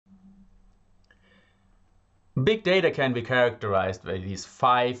Big data can be characterized by these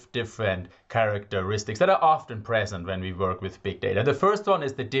 5 different characteristics that are often present when we work with big data. The first one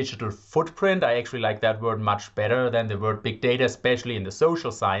is the digital footprint. I actually like that word much better than the word big data, especially in the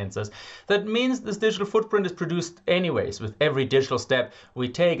social sciences. That means this digital footprint is produced anyways. With every digital step we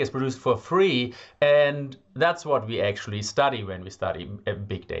take is produced for free, and that's what we actually study when we study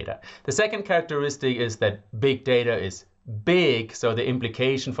big data. The second characteristic is that big data is big, so the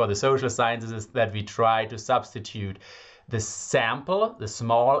implication for the social sciences is that we try to substitute the sample, the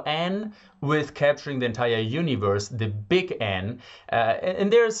small n, with capturing the entire universe, the big N.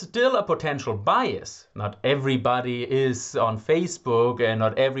 And there's still a potential bias. Not everybody is on Facebook and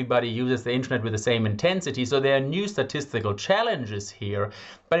not everybody uses the internet with the same intensity. So there are new statistical challenges here,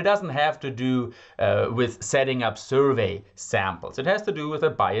 but it doesn't have to do with setting up survey samples. It has to do with a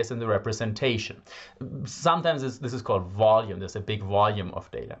bias in the representation. Sometimes this is called volume. There's a big volume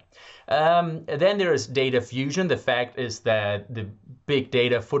of data. Then there is data fusion. The fact is that the big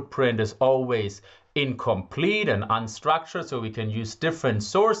data footprint is always incomplete and unstructured, so we can use different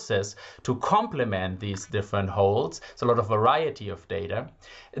sources to complement these different holds. It's a lot of variety of data.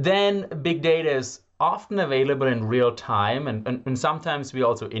 Then big data is often available in real time, and sometimes we're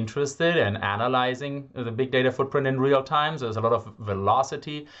also interested in analyzing the big data footprint in real time. So there's a lot of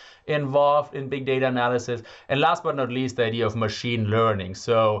velocity involved in big data analysis. And last but not least, the idea of machine learning.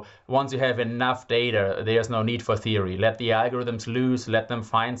 So once you have enough data, there's no need for theory. Let the algorithms loose, let them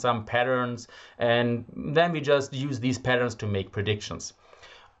find some patterns, and then we just use these patterns to make predictions.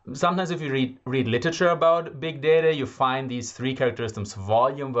 Sometimes if you read literature about big data, you find these 3 characteristics: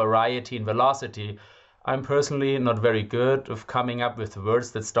 volume, variety, and velocity. I'm personally not very good of coming up with words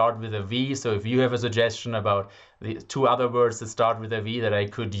that start with a V. So if you have a suggestion about the 2 other words that start with a V that I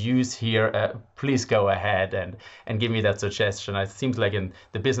could use here, please go ahead and give me that suggestion. It seems like in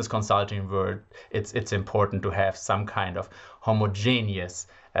the business consulting world, it's important to have some kind of homogeneous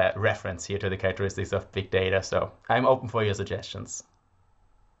reference here to the characteristics of big data. So I'm open for your suggestions.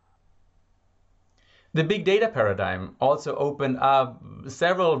 The big data paradigm also opened up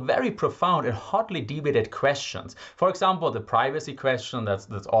several very profound and hotly debated questions. For example, the privacy question, that's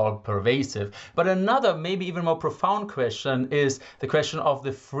all pervasive. But another, maybe even more profound question is the question of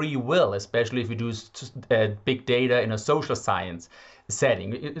the free will, especially if we do big data in a social science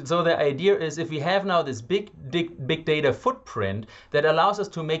setting. So the idea is, if we have now this big data footprint that allows us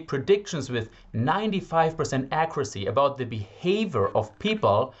to make predictions with 95% accuracy about the behavior of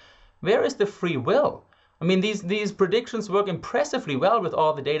people, where is the free will? I mean, these predictions work impressively well with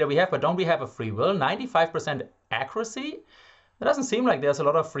all the data we have, but don't we have a free will? 95% accuracy? It doesn't seem like there's a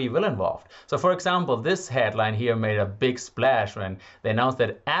lot of free will involved. So for example, this headline here made a big splash when they announced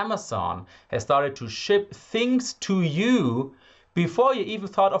that Amazon has started to ship things to you before you even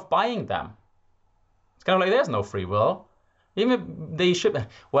thought of buying them. It's kind of like there's no free will. Even if they ship,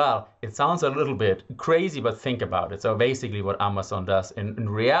 well, it sounds a little bit crazy, but think about it. So basically what Amazon does in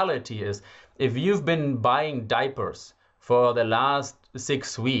reality is, if you've been buying diapers for the last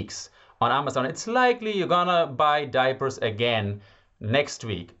 6 weeks on Amazon, it's likely you're gonna buy diapers again next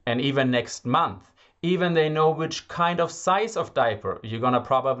week and even next month. Even they know which kind of size of diaper you're gonna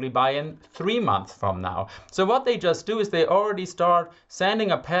probably buy in 3 months from now. So what they just do is they already start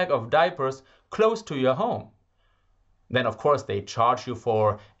sending a pack of diapers close to your home. Then, of course, they charge you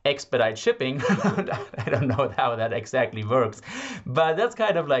for expedite shipping. I don't know how that exactly works, but that's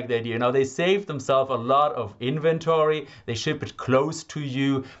kind of like the idea. You know, they save themselves a lot of inventory. They ship it close to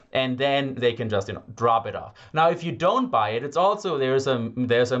you, and then they can just, drop it off. Now, if you don't buy it, it's also there's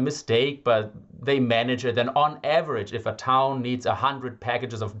a mistake, but they manage it. And on average, if a town needs 100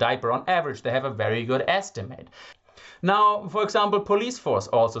 packages of diaper, on average, they have a very good estimate. Now, for example, police force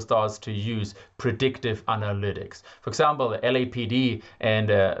also starts to use predictive analytics. For example, the LAPD and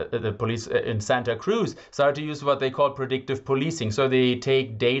the police in Santa Cruz start to use what they call predictive policing. So they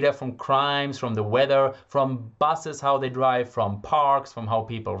take data from crimes, from the weather, from buses, how they drive, from parks, from how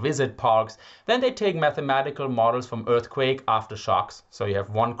people visit parks. Then they take mathematical models from earthquake aftershocks. So you have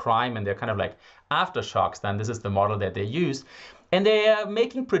one crime and they're kind of like aftershocks. Then this is the model that they use. And they are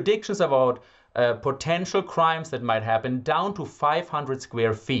making predictions about potential crimes that might happen down to 500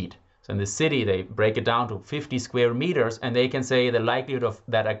 square feet. So in the city, they break it down to 50 square meters, and they can say the likelihood of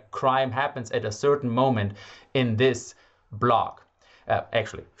that a crime happens at a certain moment in this block.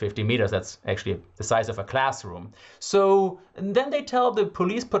 Actually, 50 meters, that's actually the size of a classroom. So then they tell the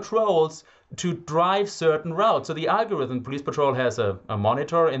police patrols to drive certain routes. So the algorithm, police patrol has a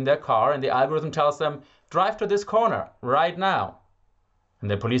monitor in their car, and the algorithm tells them, drive to this corner right now. And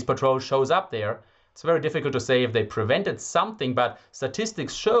the police patrol shows up there, It's very difficult to say if they prevented something, but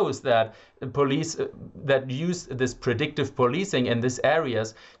statistics shows that police that use this predictive policing in these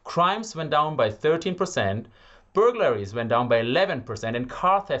areas, crimes went down by 13%, burglaries went down by 11%, and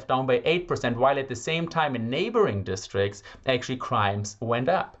car theft down by 8%, while at the same time in neighboring districts, actually crimes went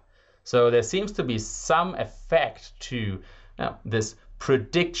up. So there seems to be some effect to this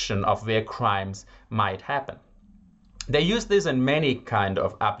prediction of where crimes might happen. They use this in many kind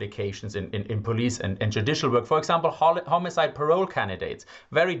of applications in police and judicial work. For example, homicide parole candidates,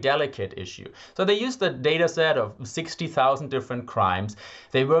 very delicate issue. So they used the data set of 60,000 different crimes.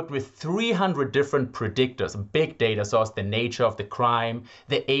 They worked with 300 different predictors, a big data source, the nature of the crime,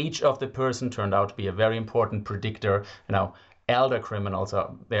 the age of the person turned out to be a very important predictor. Elder criminals,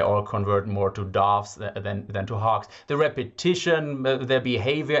 they all convert more to doves than to hawks. The repetition, their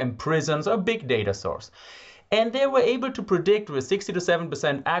behavior in prisons, a big data source. And they were able to predict with 60 to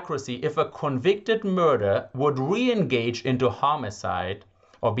 7% accuracy if a convicted murderer would re-engage into homicide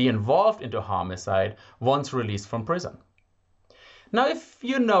or be involved into homicide once released from prison. Now, if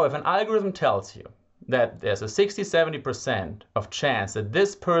an algorithm tells you that there's a 60-70% of chance that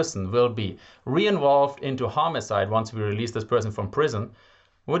this person will be re-involved into homicide once we release this person from prison,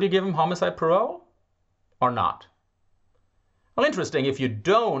 would you give him homicide parole or not? Well, interesting, if you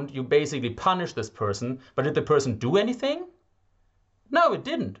don't, you basically punish this person, but did the person do anything? No, it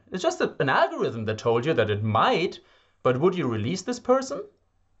didn't. It's just an algorithm that told you that it might, but would you release this person?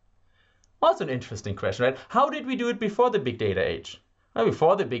 Well, that's an interesting question, right? How did we do it before the big data age? Well,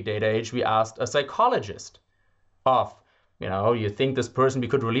 before the big data age, we asked a psychologist of, you think this person we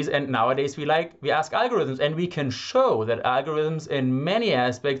could release, and nowadays we ask algorithms, and we can show that algorithms in many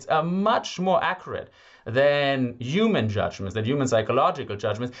aspects are much more accurate than human judgments, than human psychological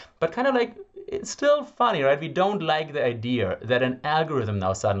judgments. But it's still funny, right? We don't like the idea that an algorithm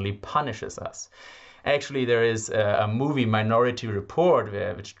now suddenly punishes us. Actually, there is a movie, Minority Report,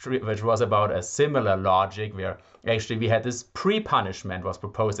 which was about a similar logic, where actually we had this pre-punishment was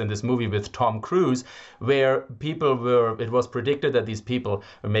proposed in this movie with Tom Cruise, where it was predicted that these people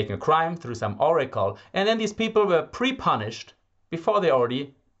were making a crime through some oracle, and then these people were pre-punished before they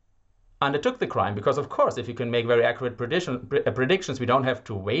already undertook the crime. Because of course, if you can make very accurate predictions, we don't have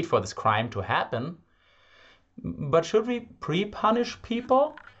to wait for this crime to happen. But should we pre-punish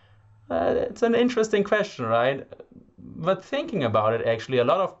people? It's an interesting question, right? But thinking about it, actually, a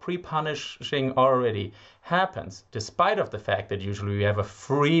lot of pre-punishing already happens, despite of the fact that usually we have a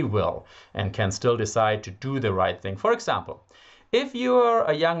free will and can still decide to do the right thing. For example, if you're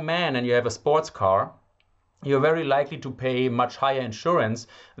a young man and you have a sports car, you're very likely to pay much higher insurance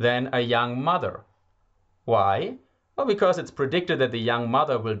than a young mother. Why? Well, because it's predicted that the young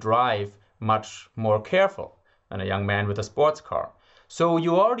mother will drive much more careful than a young man with a sports car. So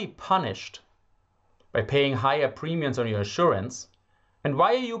you're already punished by paying higher premiums on your insurance. And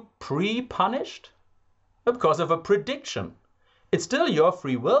why are you pre-punished? Well, because of a prediction. It's still your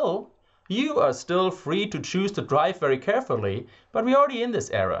free will. You are still free to choose to drive very carefully, but we're already in this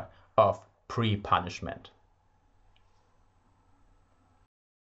era of pre-punishment.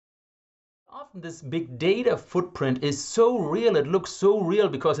 Often this big data footprint is so real, it looks so real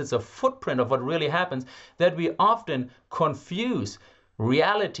because it's a footprint of what really happens, that we often confuse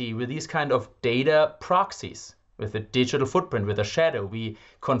reality with these kind of data proxies, with a digital footprint, with a shadow. We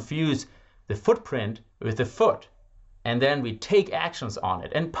confuse the footprint with the foot, and then we take actions on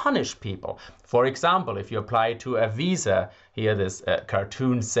it and punish people. For example, if you apply to a visa, here this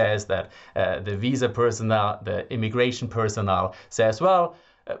cartoon says that the visa personnel, the immigration personnel says, well,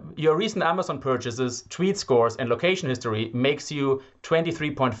 your recent Amazon purchases, tweet scores, and location history makes you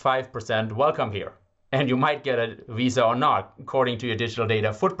 23.5% welcome here. And you might get a visa or not, according to your digital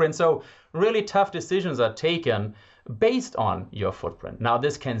data footprint. So really tough decisions are taken based on your footprint. Now,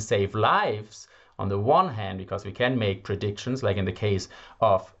 this can save lives on the one hand, because we can make predictions, like in the case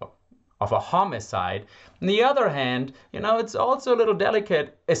of a homicide. On the other hand, it's also a little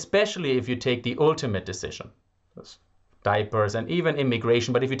delicate, especially if you take the ultimate decision. Diapers and even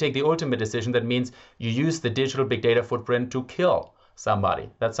immigration. But if you take the ultimate decision, that means you use the digital big data footprint to kill somebody.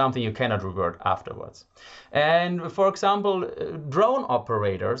 That's something you cannot revert afterwards. And for example, drone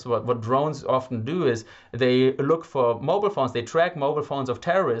operators, what drones often do is they look for mobile phones, they track mobile phones of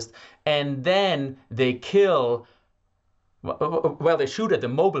terrorists, and then they kill, well, they shoot at the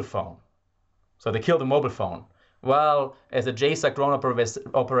mobile phone. So they kill the mobile phone. Well, as a JSOC drone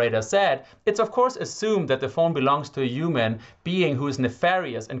operator said, it's of course assumed that the phone belongs to a human being who is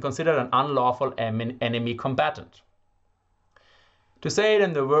nefarious and considered an unlawful enemy combatant. To say it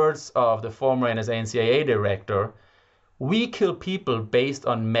in the words of the former NSA and CIA director, we kill people based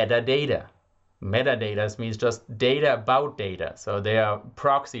on metadata. Metadata means just data about data. So they are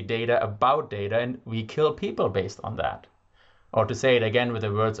proxy data about data, and we kill people based on that. Or to say it again with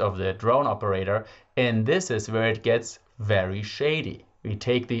the words of the drone operator, and this is where it gets very shady. We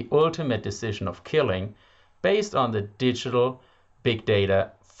take the ultimate decision of killing based on the digital big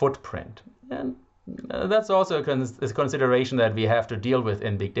data footprint. And that's also a consideration that we have to deal with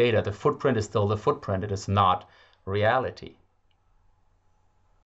in big data. The footprint is still the footprint. It is not reality.